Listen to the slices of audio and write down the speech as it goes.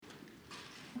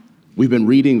We've been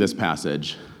reading this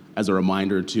passage as a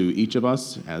reminder to each of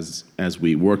us as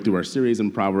we work through our series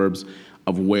in Proverbs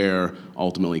of where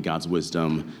ultimately God's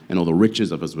wisdom and all the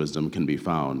riches of his wisdom can be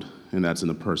found, and that's in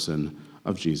the person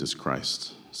of Jesus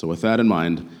Christ. So with that in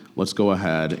mind, let's go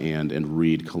ahead and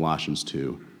read Colossians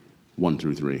 2, 1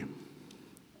 through 3.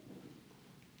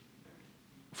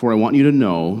 For I want you to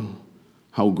know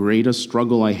how great a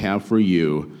struggle I have for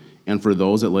you and for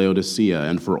those at Laodicea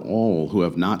and for all who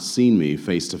have not seen me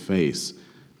face to face,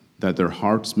 that their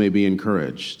hearts may be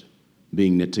encouraged,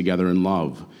 being knit together in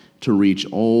love, to reach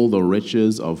all the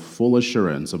riches of full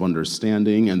assurance of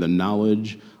understanding and the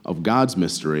knowledge of God's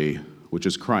mystery, which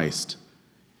is Christ,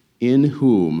 in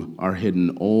whom are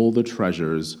hidden all the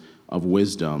treasures of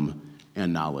wisdom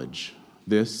and knowledge.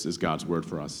 This is God's word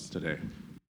for us today.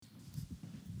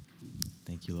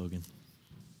 Thank you, Logan.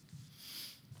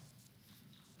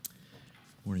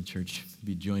 Morning, church. If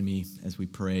you join me as we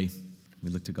pray, we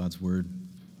look to God's word.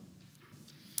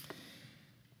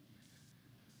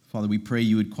 Father, we pray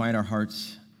you would quiet our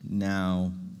hearts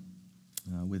now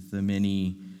with the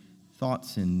many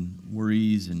thoughts and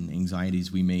worries and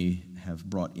anxieties we may have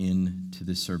brought in to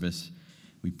this service.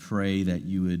 We pray that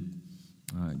you would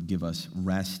give us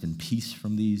rest and peace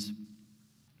from these.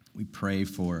 We pray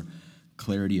for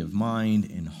clarity of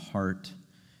mind and heart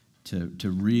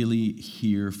to really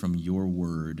hear from your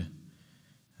word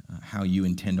how you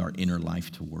intend our inner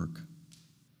life to work,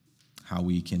 how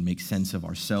we can make sense of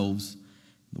ourselves,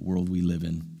 the world we live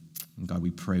in. And God, we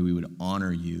pray we would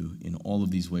honor you in all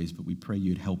of these ways, but we pray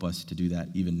you'd help us to do that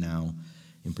even now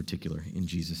in particular. In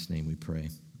Jesus' name we pray.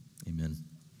 Amen.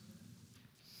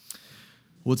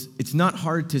 Well, it's not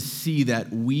hard to see that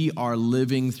we are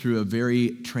living through a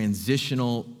very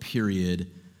transitional period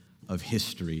of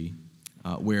history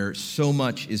where so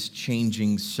much is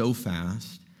changing so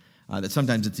fast that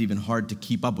sometimes it's even hard to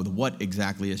keep up with what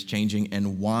exactly is changing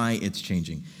and why it's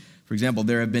changing. For example,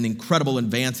 there have been incredible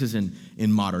advances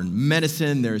in modern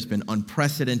medicine. There's been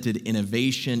unprecedented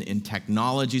innovation in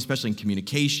technology, especially in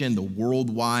communication, the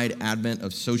worldwide advent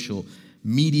of social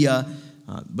media.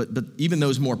 But even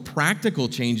those more practical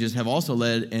changes have also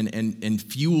led and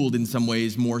fueled in some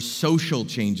ways more social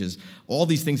changes. All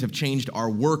these things have changed our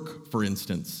work, for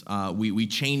instance. We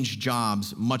change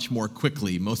jobs much more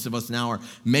quickly. Most of us now, or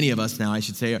many of us now, I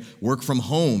should say, work from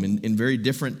home in very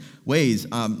different ways.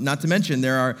 Not to mention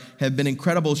there have been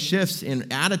incredible shifts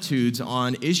in attitudes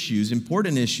on issues,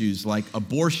 important issues like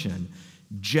abortion,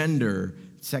 gender,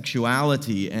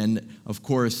 sexuality, and of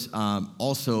course,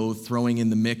 also throwing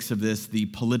in the mix of this, the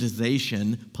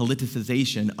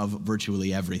politicization of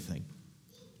virtually everything.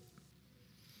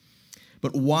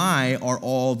 But why are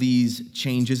all these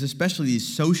changes, especially these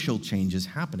social changes,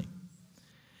 happening?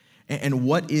 And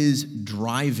what is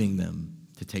driving them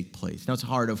to take place? Now, it's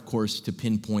hard, of course, to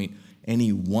pinpoint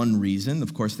any one reason.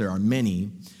 Of course, there are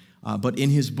many. But in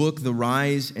his book, The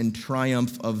Rise and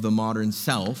Triumph of the Modern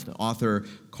Self, the author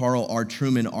Carl R.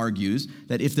 Trueman argues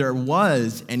that if there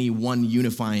was any one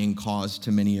unifying cause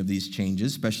to many of these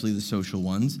changes, especially the social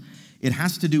ones, it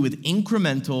has to do with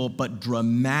incremental but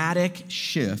dramatic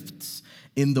shifts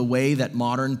in the way that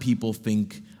modern people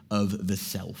think of the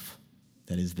self,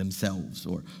 that is themselves,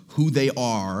 or who they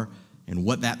are and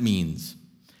what that means.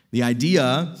 The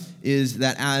idea is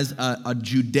that as a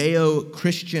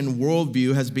Judeo-Christian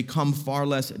worldview has become far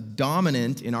less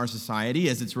dominant in our society,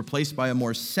 as it's replaced by a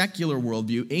more secular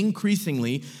worldview,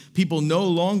 increasingly, people no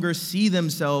longer see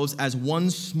themselves as one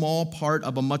small part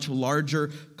of a much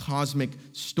larger cosmic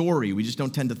story. We just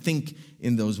don't tend to think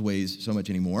in those ways so much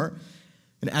anymore.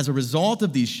 And as a result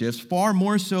of these shifts, far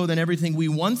more so than everything we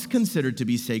once considered to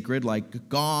be sacred, like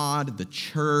God, the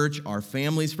church, our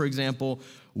families, for example,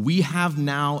 we have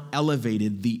now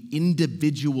elevated the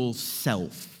individual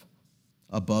self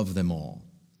above them all.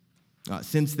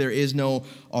 Since there is no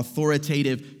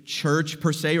authoritative church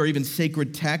per se, or even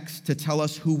sacred text to tell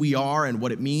us who we are and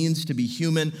what it means to be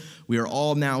human, we are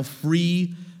all now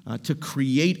free to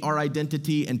create our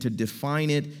identity and to define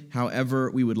it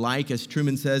however we would like. As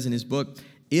Trueman says in his book,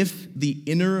 if the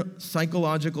inner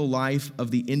psychological life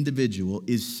of the individual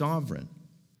is sovereign,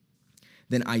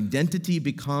 then identity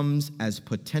becomes as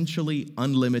potentially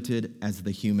unlimited as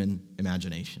the human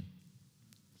imagination.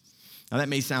 Now, that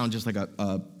may sound just like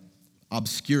a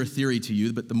obscure theory to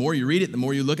you, but the more you read it, the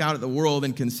more you look out at the world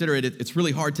and consider it, it's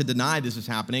really hard to deny this is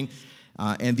happening,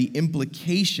 and the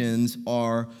implications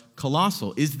are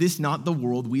colossal. Is this not the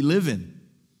world we live in?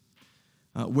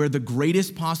 Where the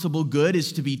greatest possible good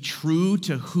is to be true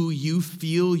to who you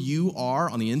feel you are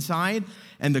on the inside,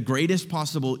 and the greatest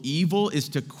possible evil is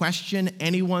to question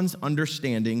anyone's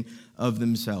understanding of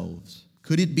themselves.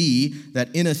 Could it be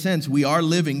that, in a sense, we are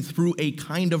living through a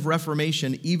kind of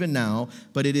reformation even now,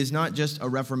 but it is not just a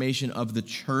reformation of the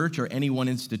church or any one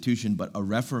institution, but a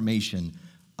reformation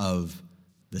of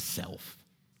the self?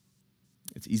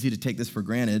 It's easy to take this for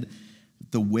granted.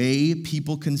 The way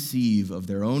people conceive of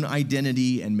their own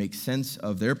identity and make sense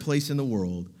of their place in the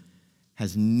world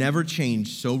has never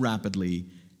changed so rapidly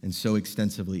and so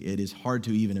extensively. It is hard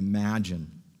to even imagine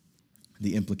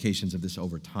the implications of this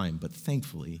over time, but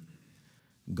thankfully,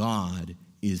 God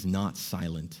is not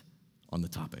silent on the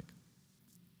topic.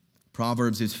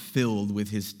 Proverbs is filled with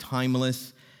his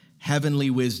timeless,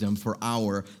 heavenly wisdom for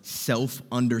our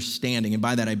self-understanding. And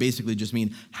by that, I basically just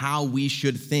mean how we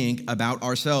should think about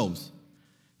ourselves.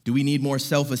 Do we need more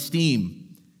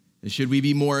self-esteem? Should we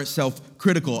be more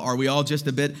self-critical? Are we all just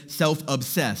a bit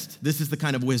self-obsessed? This is the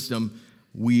kind of wisdom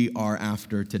we are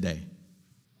after today.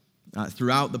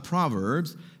 Throughout the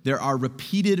Proverbs, there are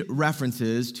repeated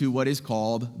references to what is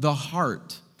called the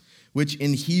heart, which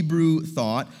in Hebrew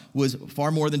thought was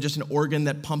far more than just an organ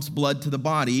that pumps blood to the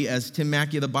body. As Tim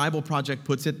Mackey of the Bible Project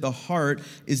puts it, the heart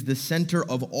is the center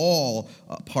of all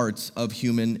parts of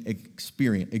human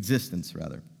existence.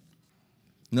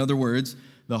 In other words,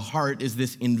 the heart is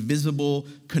this invisible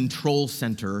control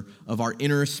center of our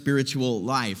inner spiritual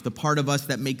life, the part of us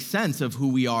that makes sense of who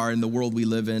we are in the world we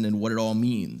live in and what it all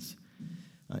means.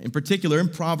 In particular, in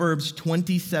Proverbs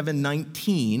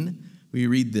 27:19, we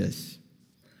read this: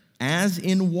 "As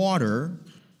in water,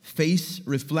 face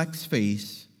reflects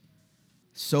face,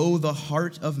 so the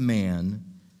heart of man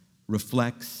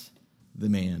reflects the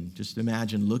man." Just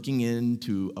imagine looking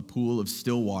into a pool of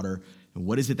still water, and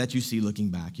what is it that you see looking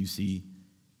back? You see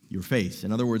your face.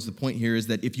 In other words, the point here is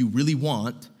that if you really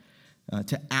want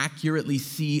to accurately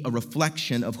see a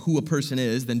reflection of who a person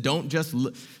is, then don't just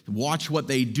watch what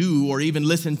they do or even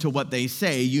listen to what they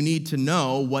say. You need to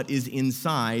know what is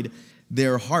inside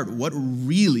their heart, what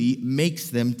really makes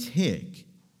them tick.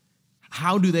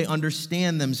 How do they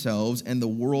understand themselves and the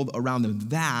world around them?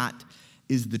 That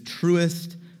is the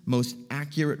truest, most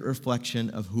accurate reflection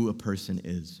of who a person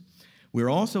is. We're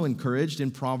also encouraged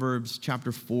in Proverbs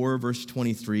chapter 4, verse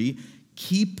 23,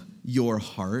 keep your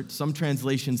heart. Some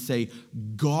translations say,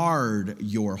 guard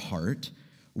your heart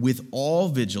with all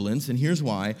vigilance. And here's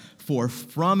why: for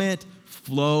from it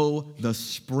flow the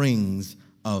springs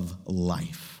of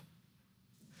life.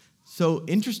 So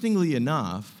interestingly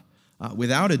enough,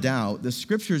 without a doubt, the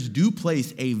scriptures do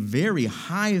place a very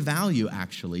high value,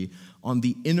 actually, on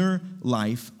the inner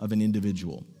life of an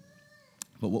individual.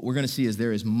 But what we're going to see is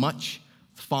there is much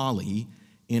folly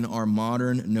in our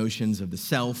modern notions of the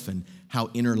self and how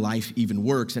inner life even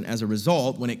works. And as a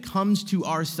result, when it comes to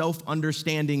our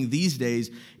self-understanding these days,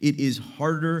 it is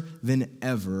harder than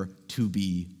ever to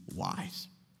be wise.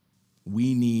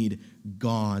 We need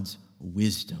God's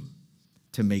wisdom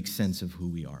to make sense of who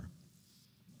we are.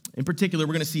 In particular,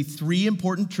 we're going to see three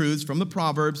important truths from the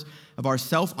Proverbs of our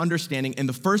self-understanding. And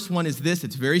the first one is this: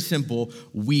 it's very simple.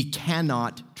 We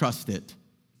cannot trust it.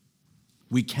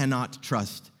 We cannot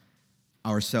trust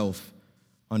our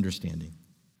self-understanding.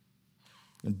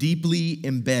 Deeply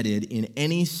embedded in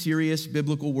any serious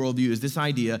biblical worldview is this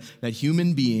idea that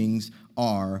human beings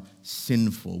are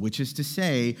sinful, which is to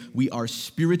say, we are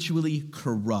spiritually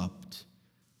corrupt.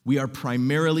 We are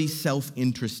primarily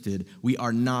self-interested. We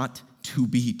are not to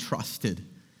be trusted.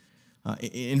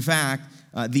 In fact,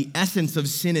 the essence of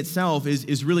sin itself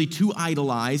is really to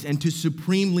idolize and to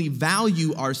supremely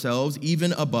value ourselves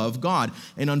even above God.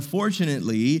 And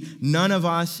unfortunately, none of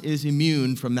us is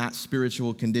immune from that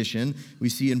spiritual condition. We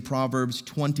see in Proverbs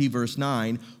 20, verse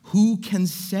 9, "Who can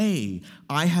say,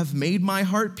 I have made my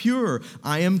heart pure,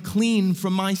 I am clean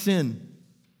from my sin?"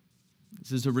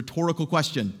 This is a rhetorical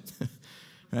question.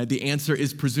 Right? The answer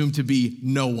is presumed to be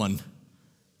no one.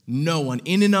 No one.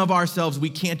 In and of ourselves, we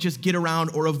can't just get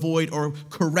around or avoid or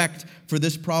correct for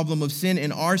this problem of sin.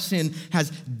 And our sin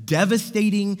has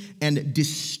devastating and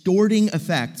distorting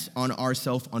effects on our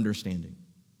self-understanding.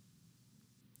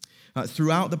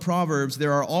 Throughout the Proverbs,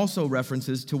 there are also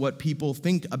references to what people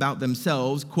think about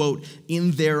themselves, quote,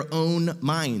 in their own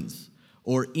minds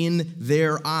or in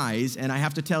their eyes. And I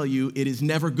have to tell you, it is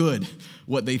never good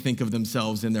what they think of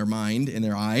themselves in their mind, in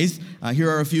their eyes. Here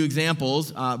are a few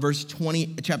examples.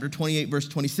 Chapter 28, verse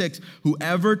 26.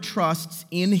 "Whoever trusts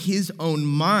in his own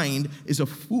mind is a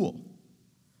fool,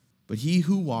 but he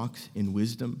who walks in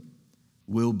wisdom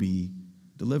will be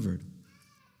delivered."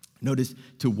 Notice,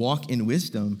 to walk in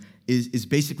wisdom is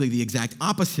basically the exact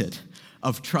opposite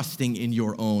of trusting in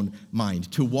your own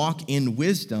mind. To walk in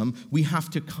wisdom, we have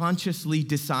to consciously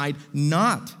decide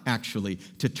not actually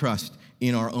to trust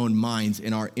in our own minds,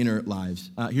 in our inner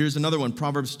lives. Here's another one,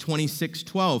 Proverbs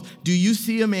 26:12. Do you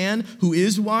see a man who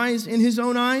is wise in his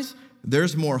own eyes?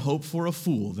 There's more hope for a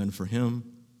fool than for him.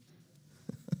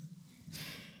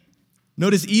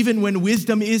 Notice, even when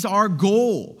wisdom is our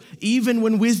goal, even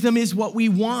when wisdom is what we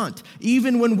want,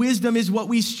 even when wisdom is what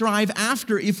we strive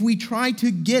after, if we try to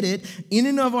get it in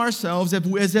and of ourselves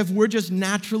as if we're just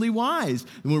naturally wise,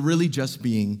 then we're really just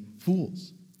being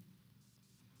fools.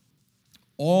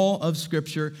 All of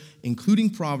Scripture, including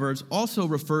Proverbs, also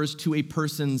refers to a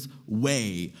person's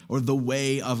way or the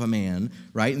way of a man,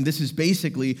 right? And this is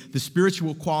basically the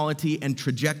spiritual quality and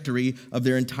trajectory of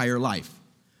their entire life.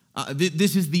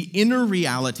 This is the inner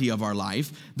reality of our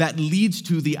life that leads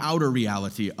to the outer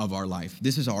reality of our life.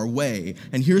 This is our way.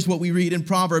 And here's what we read in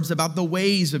Proverbs about the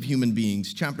ways of human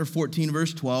beings. Chapter 14,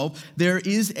 verse 12. There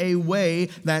is a way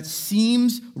that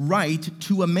seems right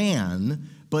to a man,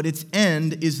 but its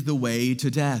end is the way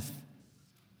to death.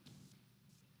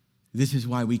 This is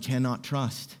why we cannot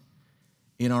trust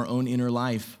in our own inner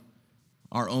life,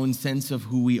 our own sense of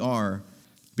who we are.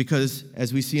 Because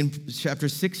as we see in chapter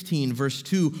 16, verse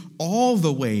 2, all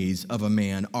the ways of a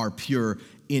man are pure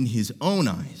in his own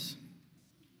eyes,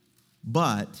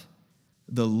 but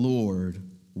the Lord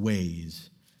weighs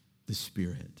the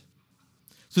Spirit.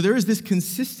 So there is this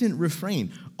consistent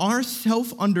refrain. Our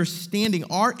self-understanding,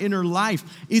 our inner life,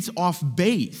 it's off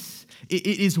base. It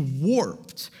is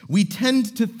warped. We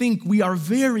tend to think we are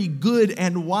very good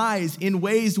and wise in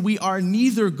ways we are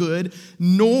neither good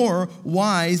nor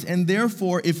wise, and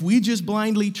therefore, if we just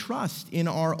blindly trust in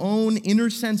our own inner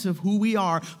sense of who we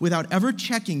are without ever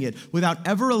checking it, without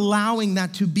ever allowing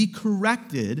that to be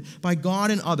corrected by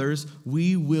God and others,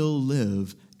 we will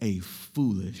live a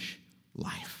foolish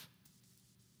life.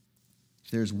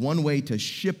 If there's one way to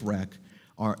shipwreck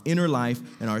our inner life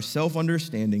and our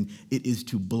self-understanding, it is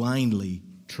to blindly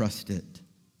trust it.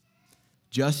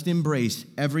 Just embrace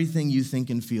everything you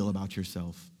think and feel about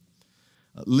yourself.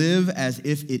 Live as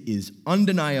if it is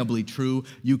undeniably true.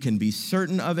 You can be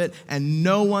certain of it, and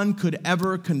no one could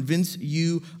ever convince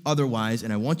you otherwise.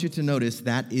 And I want you to notice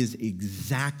that is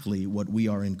exactly what we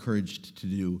are encouraged to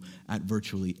do at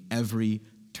virtually every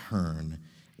turn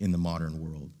in the modern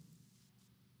world.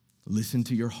 Listen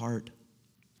to your heart.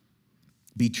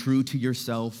 Be true to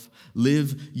yourself.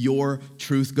 Live your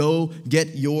truth. Go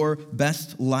get your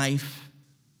best life.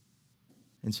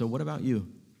 And so what about you?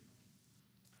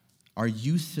 Are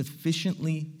you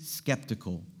sufficiently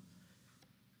skeptical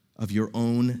of your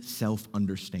own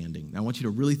self-understanding? Now, I want you to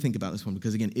really think about this one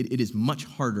because, again, it is much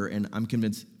harder and I'm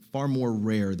convinced far more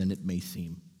rare than it may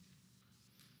seem.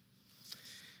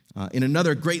 In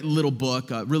another great little book,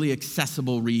 really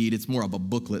accessible read, it's more of a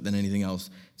booklet than anything else.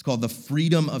 It's called The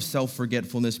Freedom of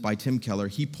Self-Forgetfulness by Tim Keller.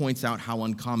 He points out how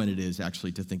uncommon it is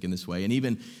actually to think in this way and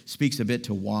even speaks a bit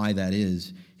to why that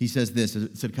is. He says this,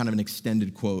 it's a kind of an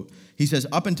extended quote. He says,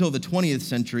 up until the 20th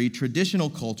century, traditional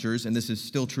cultures, and this is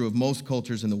still true of most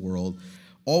cultures in the world,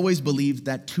 always believed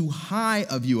that too high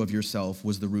a view of yourself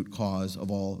was the root cause of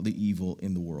all the evil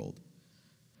in the world.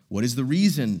 What is the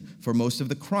reason for most of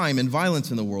the crime and violence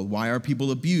in the world? Why are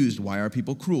people abused? Why are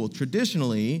people cruel?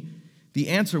 Traditionally, the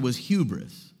answer was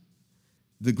hubris,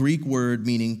 the Greek word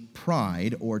meaning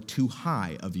pride or too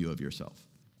high a view of yourself.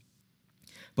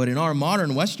 But in our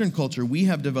modern Western culture, we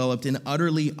have developed an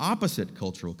utterly opposite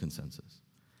cultural consensus.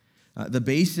 The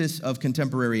basis of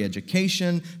contemporary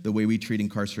education, the way we treat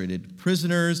incarcerated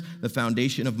prisoners, the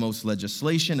foundation of most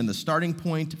legislation, and the starting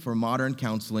point for modern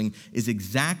counseling is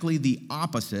exactly the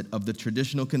opposite of the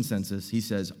traditional consensus. He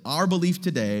says, our belief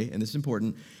today, and this is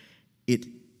important, it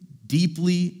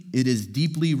is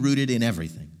deeply rooted in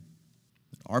everything.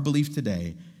 Our belief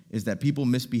today is that people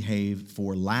misbehave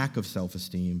for lack of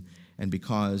self-esteem and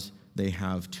because they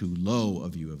have too low a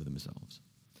view of themselves.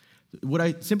 What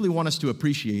I simply want us to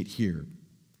appreciate here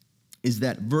is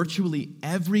that virtually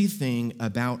everything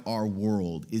about our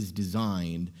world is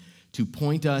designed to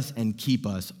point us and keep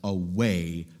us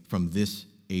away from this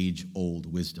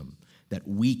age-old wisdom, that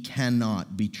we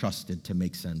cannot be trusted to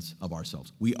make sense of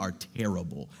ourselves. We are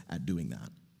terrible at doing that.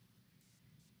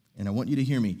 And I want you to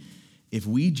hear me. If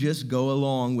we just go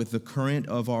along with the current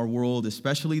of our world,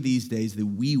 especially these days, that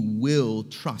we will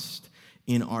trust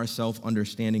in our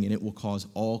self-understanding, and it will cause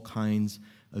all kinds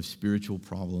of spiritual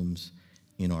problems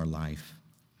in our life.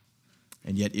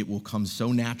 And yet it will come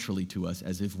so naturally to us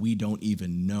as if we don't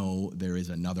even know there is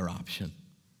another option.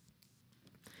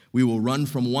 We will run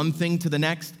from one thing to the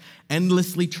next,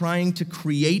 endlessly trying to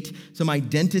create some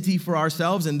identity for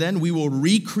ourselves, and then we will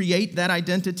recreate that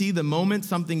identity the moment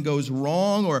something goes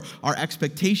wrong or our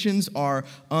expectations are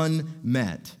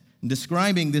unmet.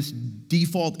 Describing this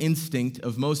default instinct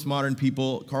of most modern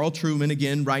people, Carl Trueman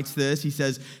again writes this. He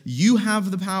says, "You have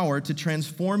the power to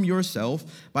transform yourself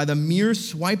by the mere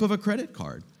swipe of a credit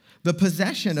card. The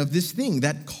possession of this thing,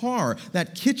 that car,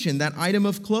 that kitchen, that item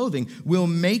of clothing, will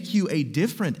make you a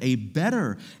different, a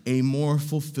better, a more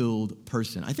fulfilled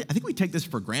person." I think we take this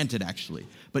for granted, actually.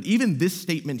 But even this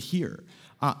statement here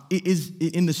is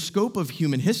in the scope of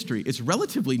human history. It's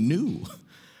relatively new.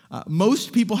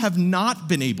 Most people have not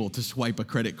been able to swipe a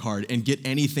credit card and get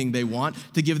anything they want,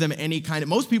 to give them any kind of...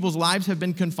 Most people's lives have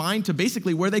been confined to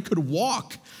basically where they could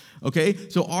walk, okay?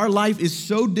 So our life is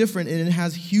so different, and it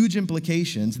has huge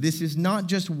implications. This is not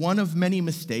just one of many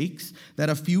mistakes that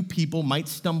a few people might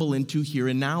stumble into here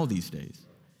and now these days.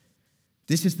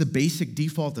 This is the basic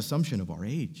default assumption of our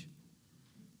age.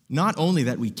 Not only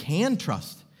that we can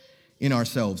trust in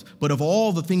ourselves, but of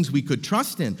all the things we could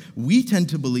trust in, we tend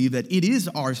to believe that it is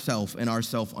ourself and our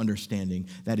self-understanding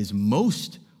that is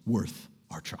most worth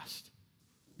our trust.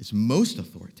 It's most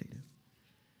authoritative.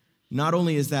 Not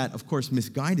only is that, of course,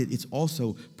 misguided, it's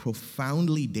also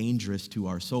profoundly dangerous to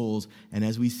our souls, and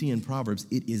as we see in Proverbs,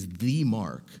 it is the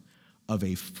mark of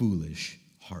a foolish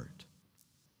heart.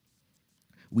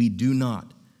 We do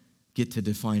not get to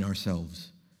define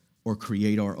ourselves or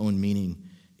create our own meaning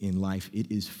in life.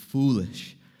 It is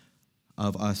foolish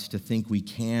of us to think we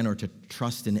can or to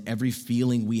trust in every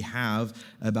feeling we have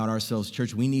about ourselves.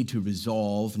 Church, we need to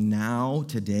resolve now,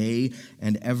 today,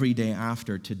 and every day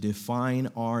after to define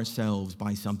ourselves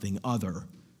by something other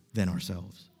than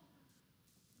ourselves.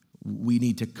 We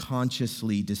need to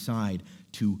consciously decide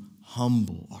to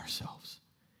humble ourselves,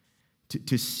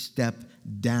 to step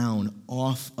down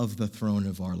off of the throne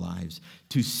of our lives,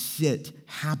 to sit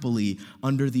happily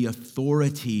under the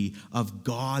authority of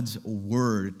God's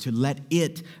word, to let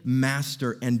it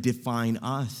master and define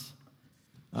us,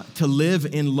 to live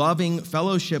in loving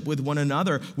fellowship with one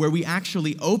another, where we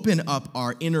actually open up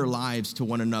our inner lives to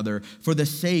one another for the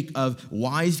sake of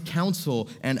wise counsel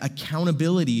and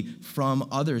accountability from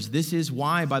others. This is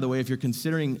why, by the way, if you're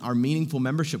considering our meaningful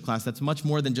membership class, that's much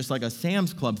more than just like a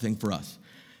Sam's Club thing for us.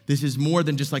 This is more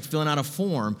than just like filling out a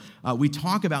form. We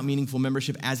talk about meaningful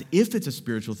membership as if it's a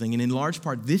spiritual thing, and in large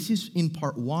part, this is in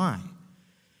part why.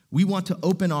 We want to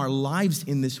open our lives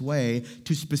in this way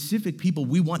to specific people.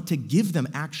 We want to give them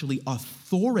actually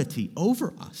authority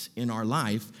over us in our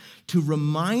life to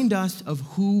remind us of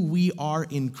who we are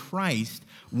in Christ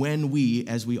when we,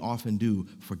 as we often do,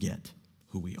 forget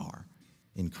who we are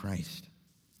in Christ.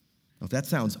 Now, if that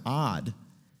sounds odd,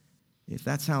 if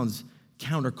that sounds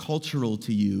countercultural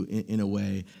to you in a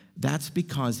way, that's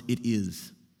because it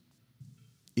is.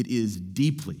 It is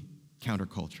deeply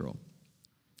countercultural.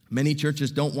 Many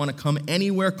churches don't want to come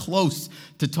anywhere close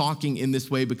to talking in this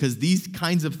way because these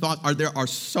kinds of thoughts are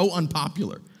so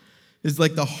unpopular. It's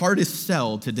like the hardest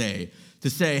sell today to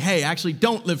say, hey, actually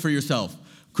don't live for yourself.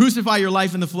 Crucify your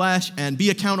life in the flesh and be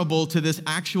accountable to this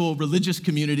actual religious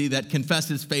community that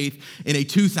confesses faith in a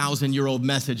 2,000-year-old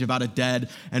message about a dead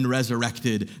and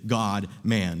resurrected God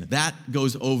man. That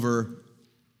goes over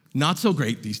not so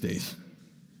great these days.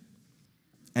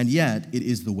 And yet, it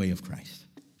is the way of Christ.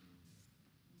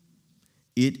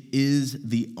 It is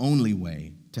the only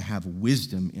way to have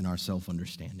wisdom in our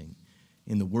self-understanding.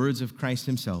 In the words of Christ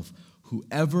himself,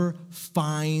 whoever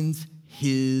finds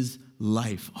his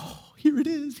life. Oh, here it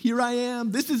is. Here I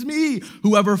am. This is me.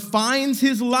 Whoever finds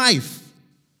his life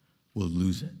will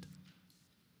lose it.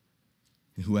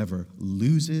 And whoever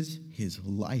loses his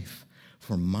life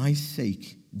for my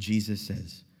sake, Jesus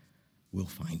says, will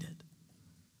find it.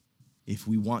 If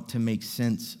we want to make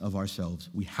sense of ourselves,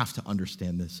 we have to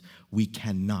understand this. We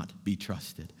cannot be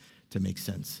trusted to make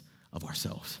sense of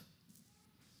ourselves.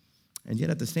 And yet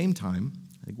at the same time,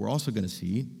 I think we're also going to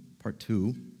see, part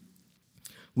 2,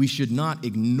 we should not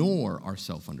ignore our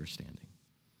self-understanding.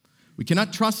 We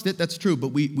cannot trust it, that's true, but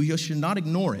we should not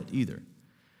ignore it either.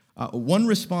 One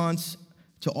response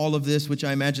to all of this, which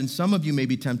I imagine some of you may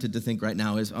be tempted to think right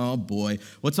now, is, oh boy,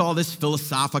 what's all this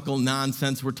philosophical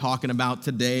nonsense we're talking about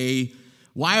today?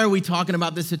 Why are we talking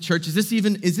about this at church? Is this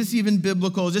even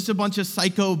biblical? Is this a bunch of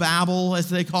psychobabble, as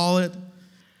they call it?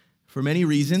 For many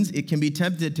reasons, it can be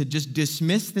tempted to just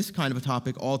dismiss this kind of a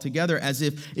topic altogether, as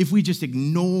if we just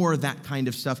ignore that kind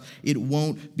of stuff, it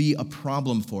won't be a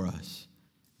problem for us.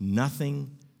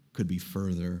 Nothing could be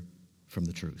further from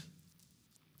the truth.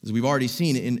 As we've already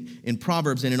seen in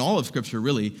Proverbs and in all of Scripture,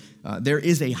 really, there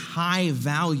is a high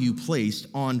value placed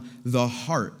on the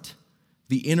heart,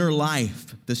 the inner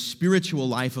life, the spiritual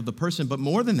life of the person, but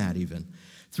more than that even,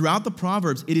 Throughout the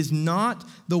Proverbs, it is not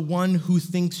the one who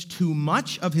thinks too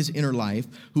much of his inner life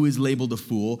who is labeled a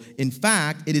fool. In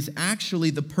fact, it is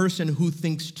actually the person who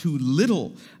thinks too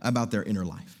little about their inner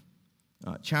life.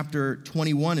 Chapter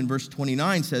 21 and verse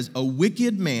 29 says, "A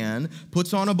wicked man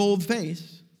puts on a bold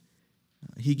face.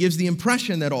 He gives the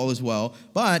impression that all is well,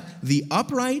 but the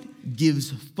upright gives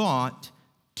thought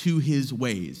to his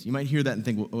ways." You might hear that and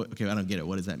think, well, okay, I don't get it.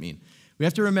 What does that mean? We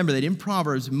have to remember that in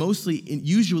Proverbs,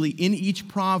 usually in each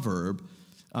proverb,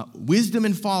 wisdom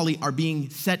and folly are being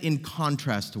set in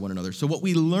contrast to one another. So what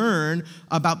we learn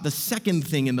about the second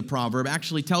thing in the proverb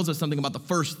actually tells us something about the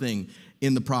first thing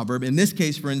in the proverb. In this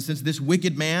case, for instance, this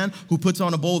wicked man who puts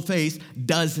on a bold face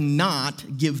does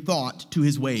not give thought to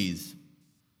his ways.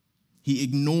 He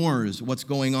ignores what's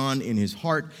going on in his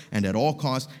heart, and at all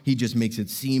costs, he just makes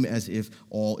it seem as if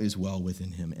all is well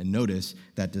within him. And notice,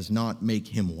 that does not make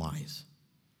him wise.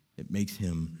 It makes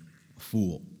him a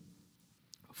fool.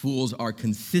 Fools are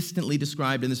consistently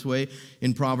described in this way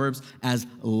in Proverbs as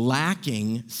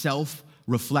lacking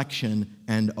self-reflection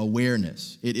and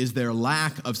awareness. It is their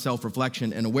lack of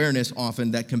self-reflection and awareness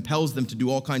often that compels them to do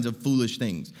all kinds of foolish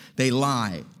things. They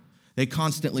lie. They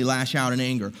constantly lash out in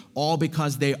anger, all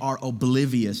because they are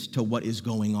oblivious to what is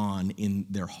going on in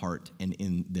their heart and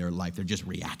in their life. They're just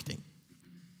reacting.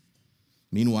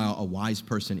 Meanwhile, a wise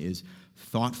person is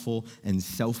thoughtful and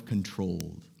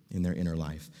self-controlled in their inner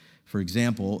life. For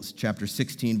example, chapter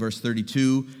 16, verse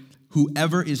 32,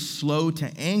 "Whoever is slow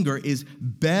to anger is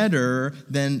better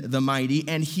than the mighty,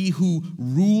 and he who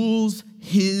rules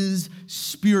his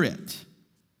spirit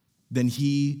than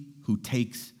he who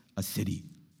takes a city."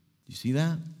 You see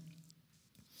that?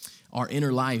 Our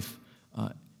inner life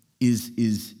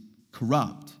is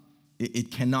corrupt.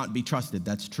 It cannot be trusted,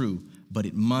 that's true, but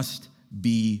it must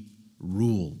be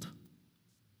ruled.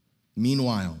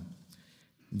 Meanwhile,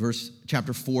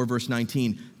 chapter 4, verse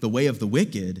 19, "The way of the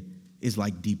wicked is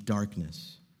like deep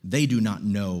darkness. They do not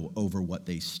know over what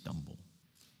they stumble."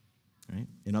 Right?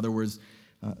 In other words,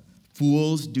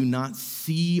 fools do not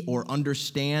see or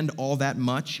understand all that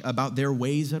much about their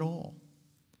ways at all.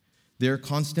 They're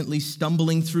constantly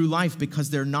stumbling through life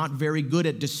because they're not very good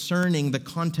at discerning the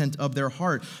content of their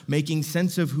heart, making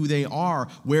sense of who they are,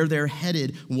 where they're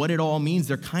headed, what it all means.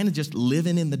 They're kind of just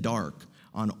living in the dark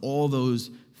on all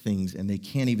those things, and they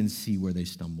can't even see where they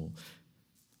stumble.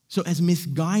 So as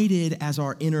misguided as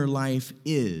our inner life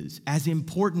is, as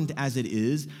important as it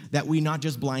is that we not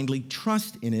just blindly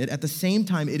trust in it, at the same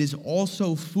time, it is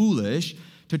also foolish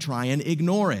to try and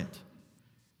ignore it,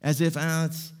 as if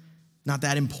it's not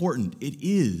that important. It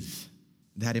is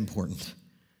that important.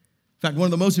 In fact, one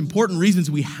of the most important reasons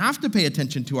we have to pay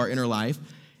attention to our inner life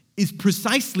is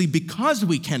precisely because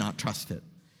we cannot trust it.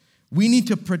 We need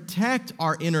to protect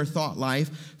our inner thought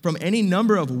life from any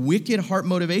number of wicked heart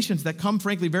motivations that come,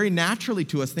 frankly, very naturally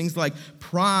to us. Things like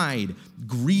pride,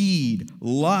 greed,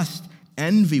 lust,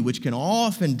 envy, which can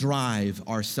often drive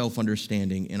our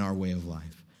self-understanding in our way of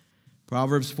life.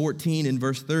 Proverbs 14 in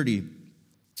verse 30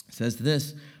 says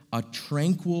this, "A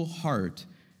tranquil heart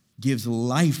gives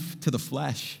life to the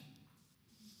flesh,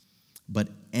 but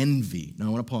envy," now I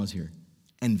want to pause here,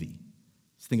 envy,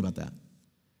 let's think about that.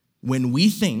 When we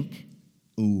think,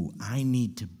 "Ooh, I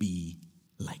need to be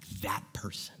like that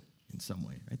person in some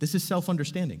way," right? This is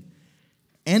self-understanding.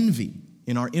 Envy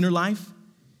in our inner life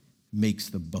makes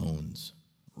the bones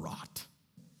rot.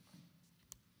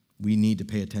 We need to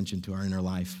pay attention to our inner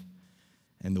life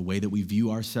and the way that we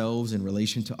view ourselves in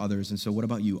relation to others. And so what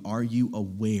about you? Are you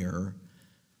aware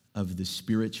of the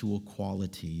spiritual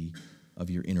quality of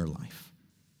your inner life?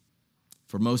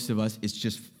 For most of us, it's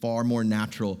just far more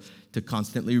natural to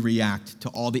constantly react to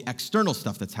all the external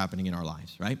stuff that's happening in our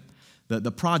lives, right?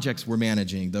 The projects we're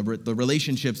managing, the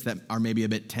relationships that are maybe a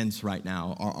bit tense right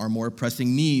now, our more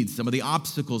pressing needs, some of the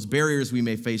obstacles, barriers we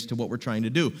may face to what we're trying to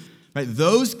do. Right?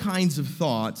 Those kinds of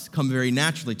thoughts come very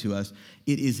naturally to us.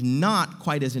 It is not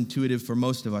quite as intuitive for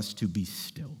most of us to be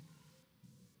still,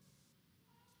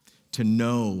 to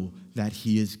know that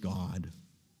He is God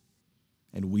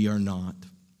and we are not.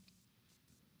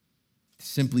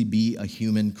 Simply be a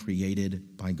human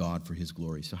created by God for His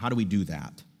glory. So how do we do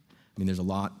that? I mean, there's a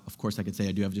lot. Of course, I could say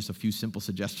I do have just a few simple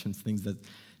suggestions, things that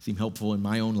seem helpful in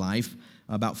my own life.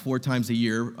 About 4 times a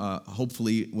year,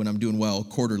 hopefully when I'm doing well,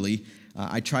 quarterly,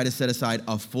 I try to set aside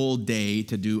a full day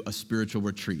to do a spiritual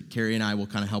retreat. Carrie and I will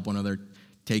kind of help one another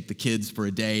take the kids for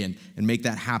a day and make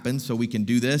that happen so we can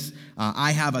do this.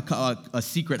 I have a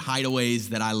secret hideaways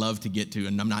that I love to get to,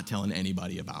 and I'm not telling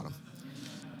anybody about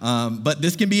them. But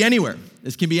this can be anywhere.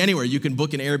 This can be anywhere. You can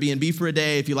book an Airbnb for a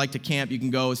day. If you like to camp, you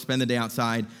can go spend the day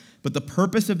outside. But the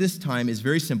purpose of this time is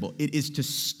very simple. It is to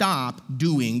stop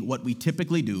doing what we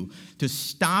typically do, to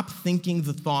stop thinking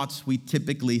the thoughts we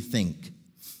typically think,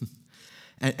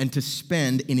 and to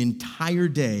spend an entire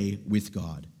day with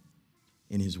God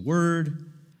in His Word,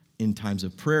 in times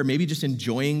of prayer, maybe just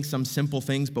enjoying some simple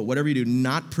things, but whatever you do,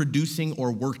 not producing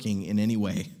or working in any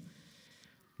way.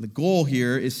 The goal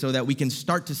here is so that we can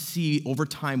start to see over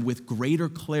time with greater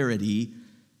clarity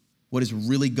what is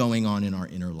really going on in our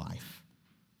inner life.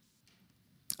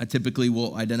 I typically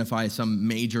will identify some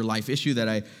major life issue that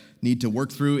I need to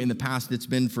work through. In the past, it's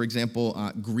been, for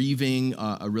example, grieving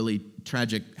a really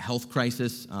tragic health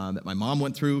crisis that my mom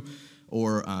went through,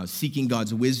 or seeking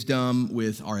God's wisdom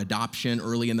with our adoption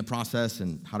early in the process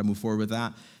and how to move forward with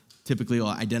that. Typically, I'll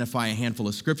identify a handful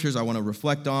of scriptures I want to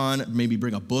reflect on, maybe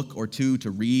bring a book or two to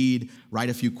read, write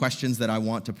a few questions that I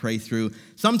want to pray through.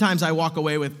 Sometimes I walk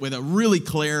away with a really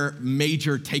clear,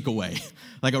 major takeaway,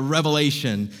 like a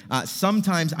revelation.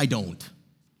 Sometimes I don't.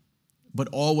 But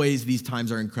always these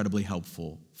times are incredibly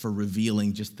helpful for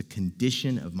revealing just the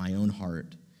condition of my own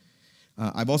heart.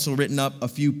 I've also written up a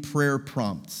few prayer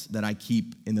prompts that I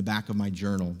keep in the back of my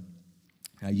journal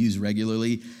I use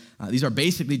regularly. These are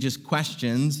basically just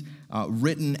questions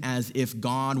written as if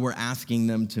God were asking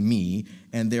them to me,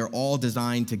 and they're all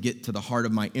designed to get to the heart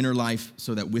of my inner life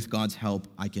so that with God's help,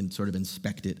 I can sort of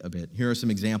inspect it a bit. Here are some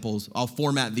examples. I'll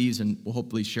format these and we'll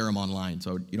hopefully share them online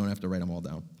so you don't have to write them all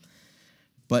down.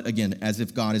 But again, as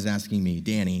if God is asking me,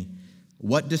 Danny,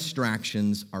 what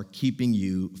distractions are keeping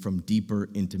you from deeper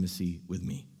intimacy with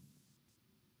me?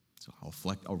 So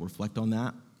I'll reflect on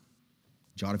that,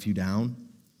 jot a few down.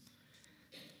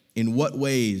 In what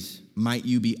ways might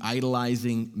you be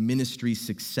idolizing ministry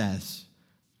success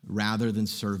rather than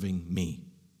serving me?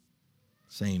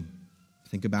 Same.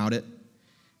 Think about it.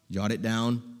 Jot it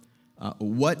down.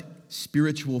 What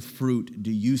spiritual fruit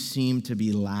do you seem to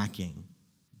be lacking?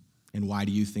 And why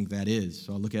do you think that is?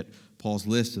 So I'll look at Paul's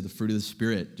list of the fruit of the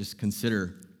Spirit. Just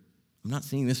consider, I'm not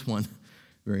seeing this one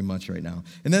very much right now.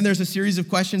 And then there's a series of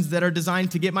questions that are designed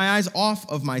to get my eyes off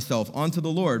of myself onto the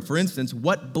Lord. For instance,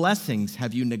 what blessings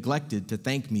have you neglected to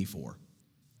thank me for?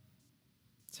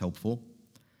 It's helpful.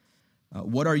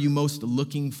 What are you most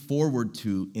looking forward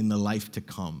to in the life to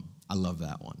come? I love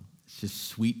that one. It's just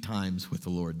sweet times with the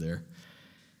Lord there.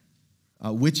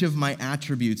 Which of my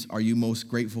attributes are you most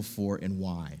grateful for and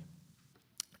why?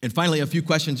 And finally, a few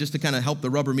questions just to kind of help the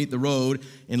rubber meet the road.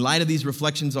 In light of these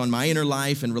reflections on my inner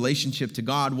life and relationship to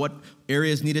God, what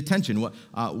areas need attention?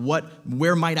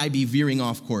 Where might I be veering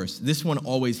off course? This one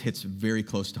always hits very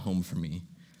close to home for me.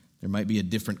 There might be a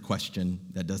different question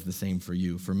that does the same for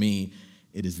you. For me,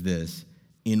 it is this: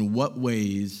 in what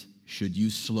ways should you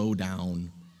slow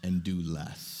down and do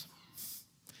less?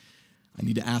 I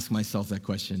need to ask myself that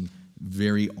question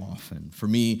very often. For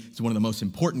me, it's one of the most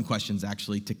important questions,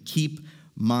 actually, to keep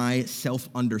my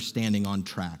self-understanding on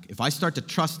track. If I start to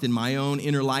trust in my own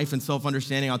inner life and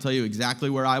self-understanding, I'll tell you exactly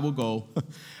where I will go.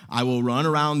 I will run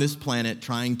around this planet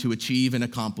trying to achieve and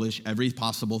accomplish every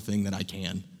possible thing that I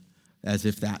can, as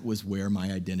if that was where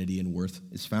my identity and worth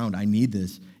is found. I need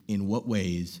this. In what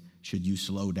ways should you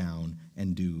slow down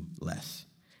and do less?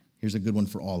 Here's a good one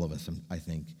for all of us, I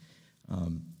think.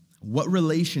 What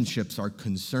relationships are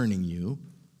concerning you?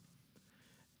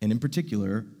 And in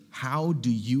particular, how do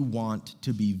you want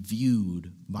to be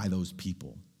viewed by those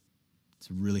people? It's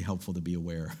really helpful to be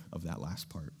aware of that last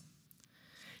part.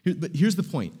 But here's the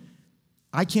point.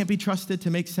 I can't be trusted to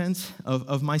make sense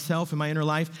of myself and my inner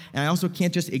life, and I also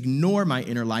can't just ignore my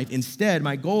inner life. Instead,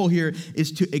 my goal here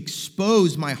is to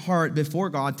expose my heart before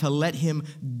God to let Him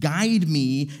guide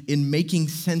me in making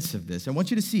sense of this. I want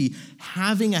you to see,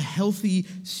 having a healthy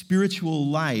spiritual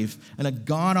life and a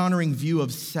God-honoring view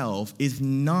of self is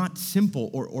not simple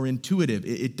or intuitive.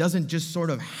 It doesn't just sort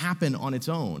of happen on its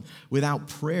own without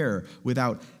prayer,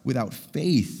 without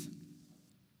faith.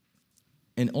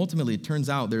 And ultimately, it turns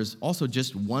out there's also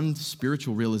just one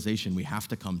spiritual realization we have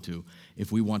to come to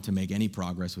if we want to make any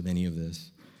progress with any of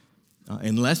this.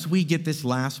 Unless we get this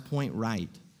last point right,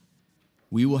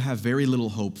 we will have very little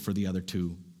hope for the other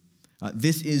two.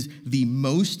 This is the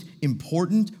most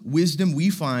important wisdom we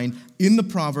find in the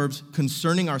Proverbs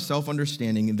concerning our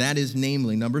self-understanding, and that is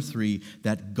namely, number 3,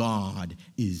 that God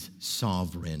is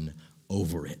sovereign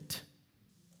over it.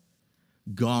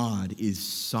 God is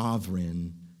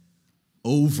sovereign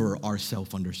over our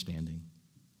self-understanding.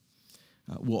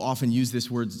 We'll often use this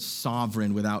word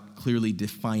sovereign without clearly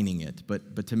defining it.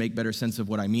 But to make better sense of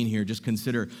what I mean here, just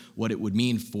consider what it would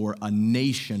mean for a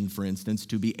nation, for instance,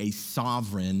 to be a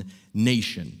sovereign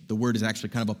nation. The word is actually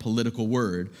kind of a political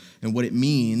word. And what it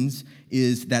means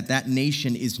is that that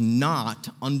nation is not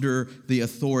under the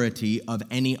authority of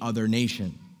any other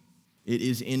nation. It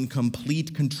is in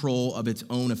complete control of its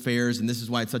own affairs. And this is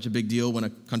why it's such a big deal when a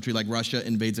country like Russia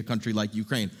invades a country like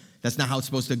Ukraine. That's not how it's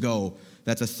supposed to go.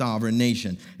 That's a sovereign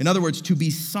nation. In other words, to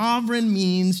be sovereign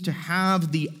means to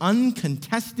have the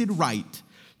uncontested right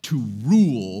to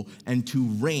rule and to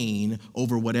reign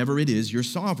over whatever it is you're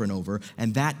sovereign over.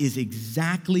 And that is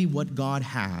exactly what God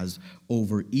has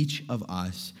over each of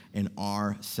us in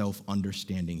our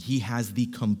self-understanding. He has the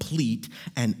complete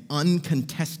and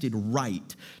uncontested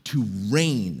right to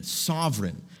reign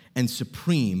sovereign and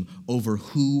supreme over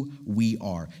who we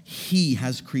are. He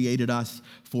has created us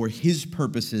for his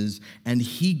purposes, and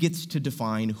he gets to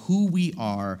define who we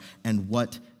are and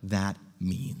what that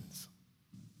means.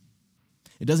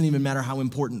 It doesn't even matter how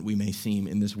important we may seem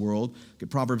in this world.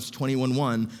 Proverbs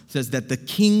 21:1 says that the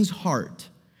king's heart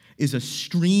is a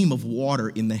stream of water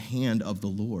in the hand of the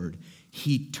Lord.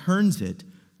 He turns it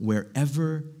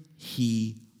wherever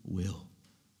he will.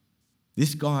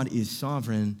 This God is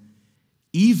sovereign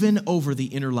even over the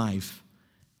inner life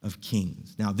of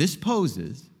kings. Now, this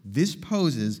poses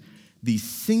the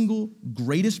single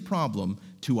greatest problem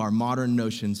to our modern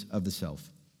notions of the self,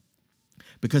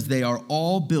 because they are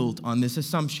all built on this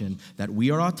assumption that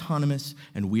we are autonomous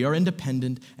and we are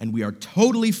independent and we are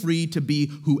totally free to be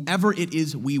whoever it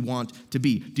is we want to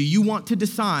be. Do you want to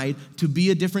decide to be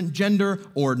a different gender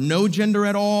or no gender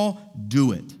at all?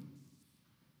 Do it.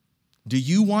 Do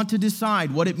you want to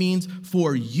decide what it means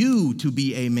for you to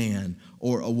be a man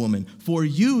or a woman, for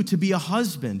you to be a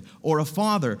husband or a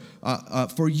father,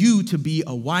 for you to be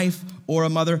a wife or a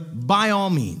mother? By all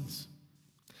means.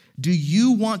 Do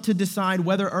you want to decide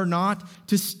whether or not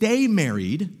to stay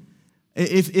married?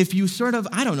 If you sort of,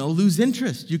 lose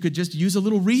interest, you could just use a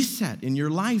little reset in your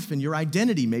life and your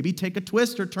identity, maybe take a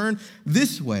twist or turn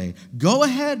this way. Go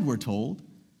ahead, we're told.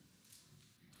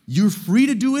 You're free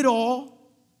to do it all.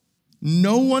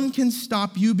 No one can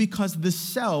stop you because the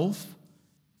self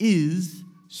is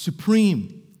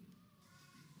supreme.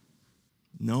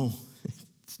 No,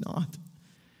 it's not.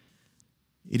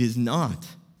 It is not.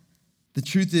 The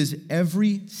truth is,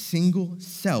 every single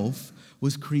self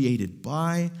was created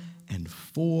by and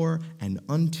for and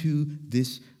unto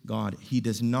this God. He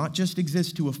does not just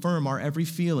exist to affirm our every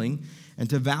feeling and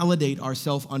to validate our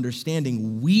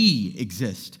self-understanding. We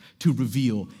exist to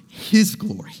reveal his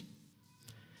glory.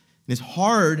 And as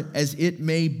hard as it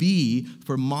may be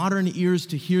for modern ears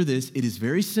to hear this, it is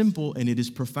very simple and it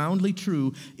is profoundly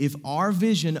true. If our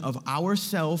vision of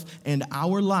ourself and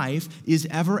our life is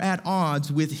ever at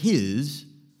odds with his,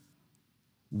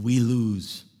 we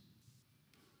lose.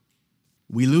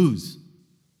 We lose.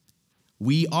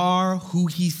 We are who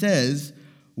he says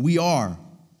we are.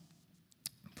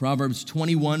 Proverbs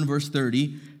 21, verse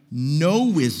 30, no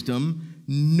wisdom,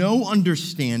 no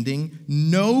understanding,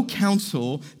 no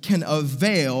counsel can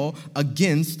avail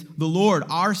against the Lord.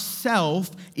 Our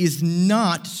self is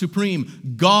not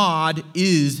supreme. God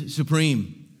is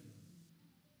supreme.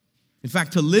 In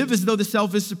fact, to live as though the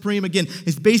self is supreme, again,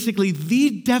 is basically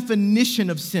the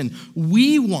definition of sin.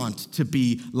 We want to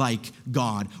be like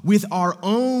God with our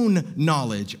own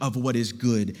knowledge of what is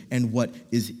good and what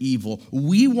is evil.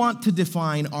 We want to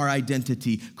define our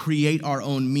identity, create our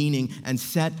own meaning, and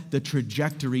set the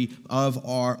trajectory of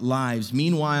our lives.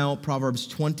 Meanwhile, Proverbs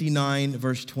 29,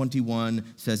 verse 21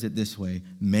 says it this way: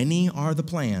 many are the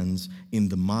plans in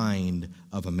the mind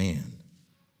of a man,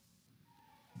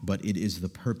 but it is the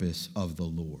purpose of the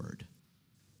Lord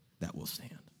that will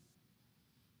stand.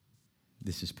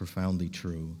 This is profoundly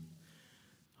true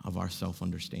of our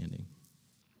self-understanding.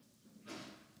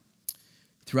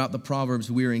 Throughout the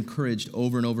Proverbs, we are encouraged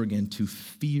over and over again to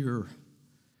fear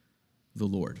the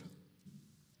Lord.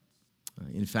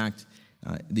 In fact,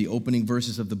 the opening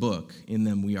verses of the book, in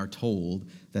them we are told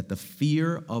that the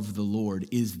fear of the Lord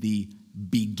is the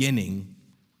beginning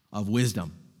of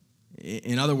wisdom.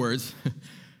 In other words,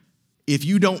 if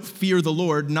you don't fear the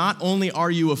Lord, not only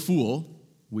are you a fool,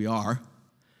 we are,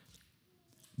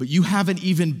 but you haven't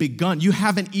even begun, you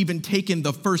haven't even taken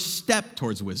the first step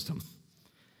towards wisdom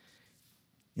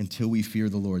until we fear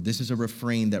the Lord. This is a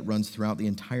refrain that runs throughout the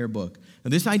entire book. Now,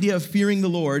 this idea of fearing the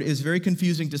Lord is very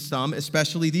confusing to some,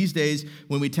 especially these days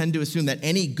when we tend to assume that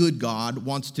any good God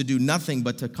wants to do nothing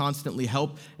but to constantly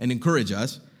help and encourage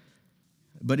us.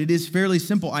 But it is a fairly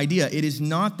simple idea. It is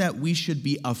not that we should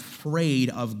be afraid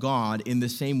of God in the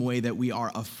same way that we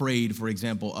are afraid, for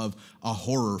example, of a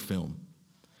horror film.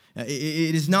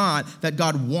 It is not that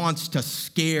God wants to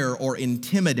scare or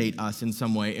intimidate us in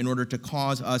some way in order to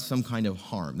cause us some kind of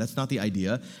harm. That's not the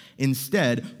idea.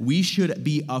 Instead, we should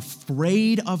be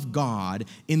afraid of God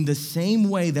in the same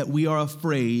way that we are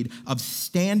afraid of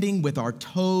standing with our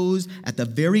toes at the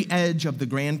very edge of the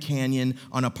Grand Canyon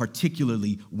on a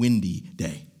particularly windy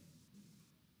day.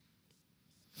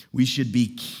 We should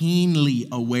be keenly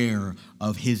aware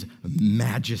of his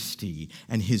majesty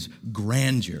and his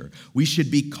grandeur. We should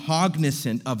be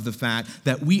cognizant of the fact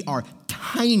that we are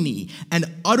tiny and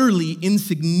utterly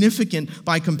insignificant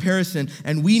by comparison,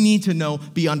 and we need to know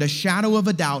beyond a shadow of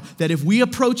a doubt that if we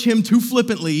approach him too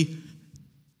flippantly,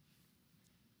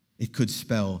 it could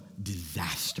spell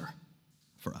disaster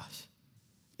for us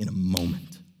in a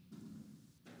moment.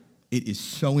 It is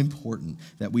so important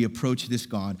that we approach this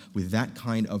God with that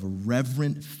kind of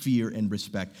reverent fear and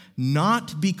respect,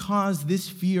 not because this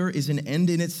fear is an end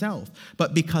in itself,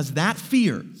 but because that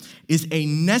fear is a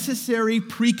necessary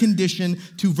precondition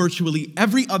to virtually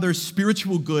every other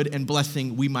spiritual good and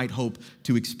blessing we might hope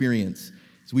to experience.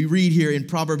 So we read here in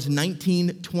Proverbs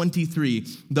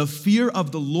 19:23, the fear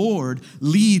of the Lord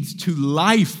leads to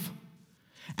life,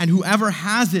 and whoever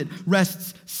has it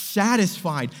rests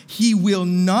satisfied. He will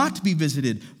not be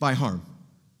visited by harm.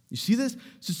 You see this?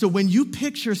 So when you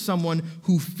picture someone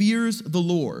who fears the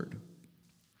Lord,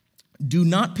 do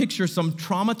not picture some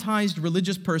traumatized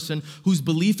religious person whose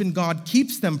belief in God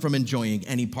keeps them from enjoying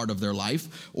any part of their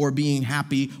life or being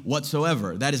happy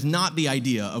whatsoever. That is not the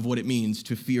idea of what it means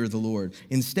to fear the Lord.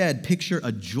 Instead, picture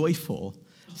a joyful,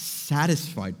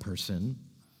 satisfied person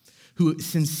who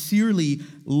sincerely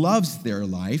loves their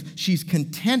life. She's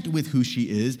content with who she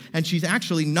is, and she's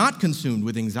actually not consumed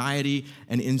with anxiety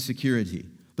and insecurity.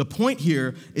 The point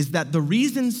here is that the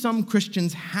reason some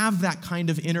Christians have that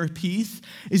kind of inner peace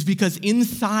is because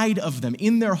inside of them,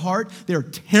 in their heart, they're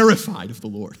terrified of the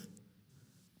Lord.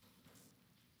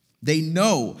 They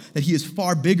know that he is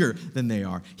far bigger than they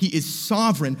are. He is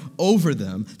sovereign over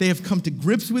them. They have come to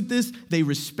grips with this. They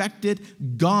respect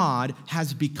it. God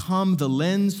has become the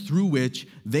lens through which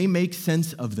they make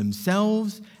sense of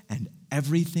themselves and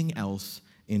everything else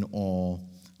in all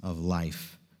of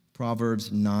life.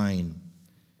 Proverbs 9,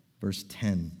 verse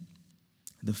 10.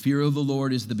 The fear of the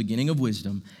Lord is the beginning of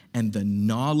wisdom, and the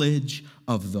knowledge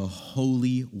of the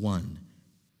Holy One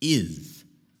is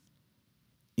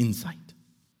insight.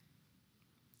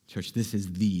 Church, this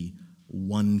is the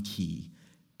one key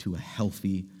to a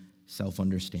healthy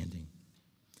self-understanding.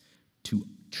 To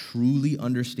truly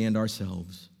understand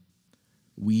ourselves,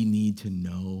 we need to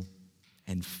know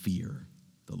and fear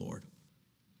the Lord.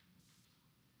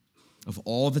 Of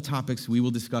all the topics we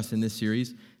will discuss in this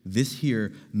series, this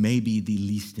here may be the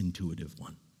least intuitive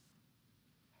one.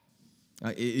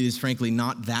 It is frankly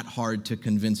not that hard to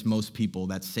convince most people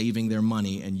that saving their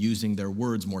money and using their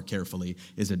words more carefully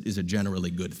is a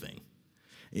generally good thing.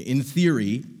 In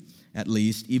theory, at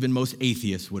least, even most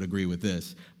atheists would agree with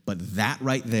this, but that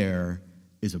right there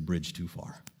is a bridge too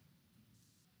far.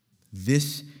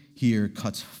 This here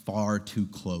cuts far too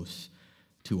close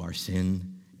to our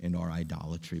sin and our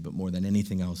idolatry, but more than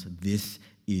anything else, this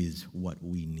is what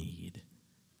we need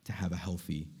to have a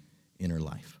healthy inner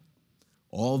life.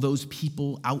 All those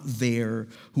people out there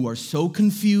who are so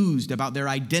confused about their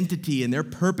identity and their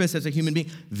purpose as a human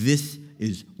being, this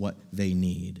is what they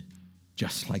need,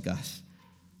 just like us.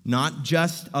 Not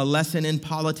just a lesson in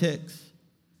politics,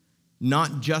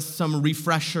 not just some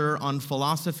refresher on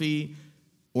philosophy,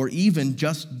 or even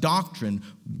just doctrine.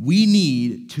 We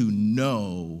need to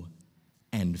know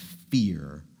and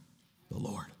fear the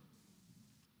Lord.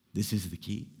 This is the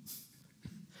key.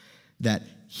 That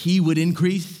he would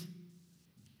increase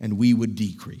and we would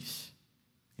decrease,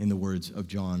 in the words of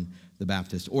John the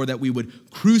Baptist, or that we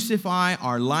would crucify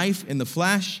our life in the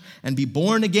flesh and be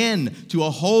born again to a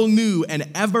whole new and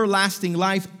everlasting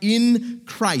life in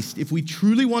Christ. If we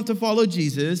truly want to follow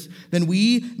Jesus, then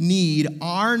we need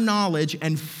our knowledge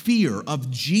and fear of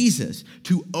Jesus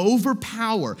to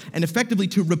overpower and effectively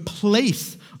to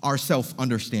replace our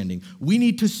self-understanding. We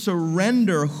need to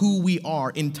surrender who we are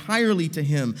entirely to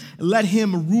him. Let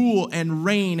him rule and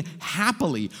reign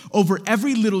happily over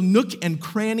every little nook and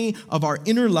cranny of our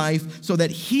inner life so that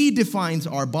he defines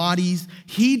our bodies,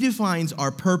 he defines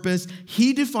our purpose,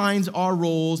 he defines our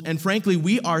roles, and frankly,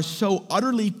 we are so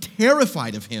utterly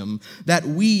terrified of him that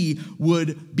we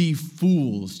would be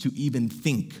fools to even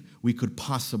think we could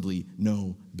possibly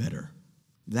know better.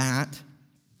 That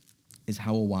is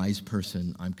how a wise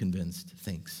person, I'm convinced,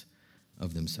 thinks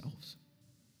of themselves.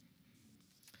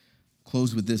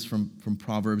 Close with this from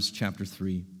Proverbs chapter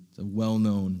 3. It's a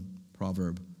well-known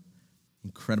proverb,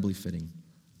 incredibly fitting.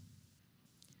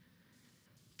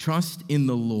 Trust in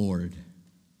the Lord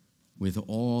with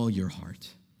all your heart,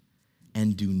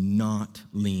 and do not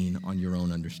lean on your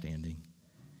own understanding.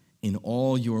 In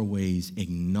all your ways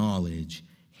acknowledge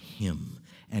him,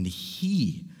 and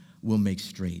he will make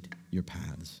straight your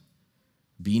paths.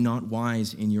 Be not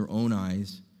wise in your own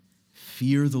eyes.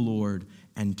 Fear the Lord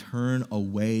and turn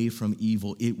away from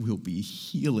evil. It will be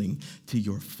healing to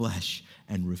your flesh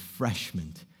and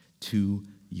refreshment to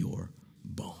your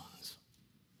bones.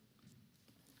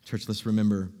 Church, let's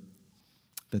remember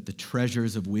that the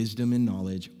treasures of wisdom and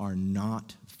knowledge are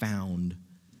not found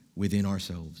within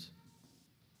ourselves.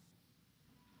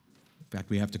 In fact,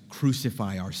 we have to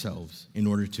crucify ourselves in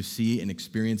order to see and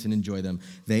experience and enjoy them.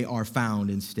 They are found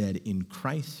instead in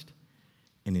Christ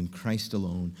and in Christ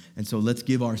alone. And so let's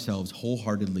give ourselves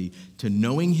wholeheartedly to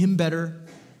knowing him better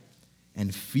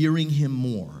and fearing him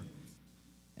more,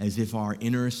 as if our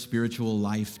inner spiritual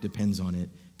life depends on it,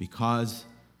 because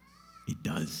it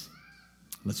does.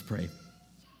 Let's pray.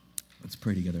 Let's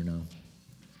pray together now.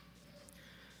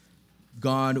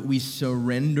 God, we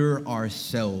surrender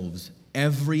ourselves,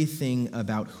 everything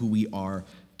about who we are,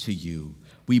 to you.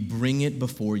 We bring it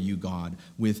before you, God,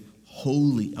 with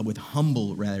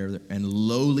humble and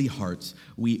lowly hearts.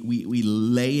 We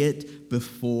lay it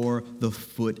before the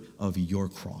foot of your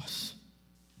cross,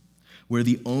 where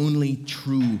the only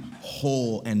true,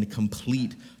 whole, and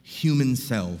complete human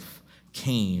self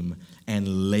came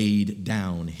and laid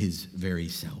down his very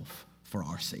self for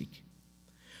our sake.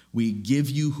 We give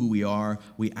you who we are.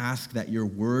 We ask that your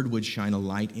word would shine a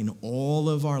light in all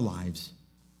of our lives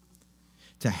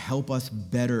to help us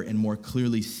better and more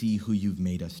clearly see who you've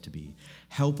made us to be.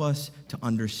 Help us to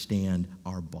understand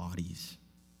our bodies.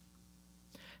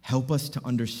 Help us to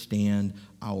understand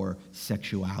our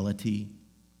sexuality.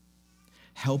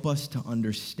 Help us to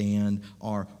understand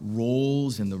our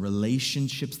roles and the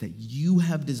relationships that you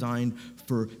have designed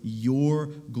for your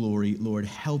glory. Lord,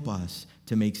 help us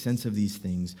to make sense of these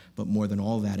things. But more than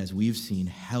all that, as we've seen,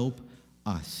 help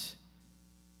us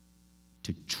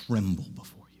to tremble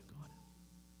before you, God,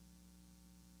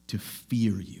 to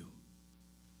fear you,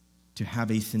 to have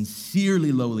a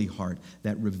sincerely lowly heart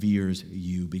that reveres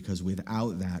you, because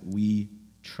without that, we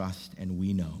trust and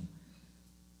we know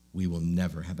we will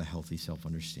never have a healthy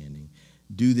self-understanding.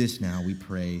 Do this now, we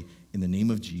pray, in the name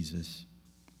of Jesus.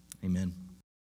 Amen.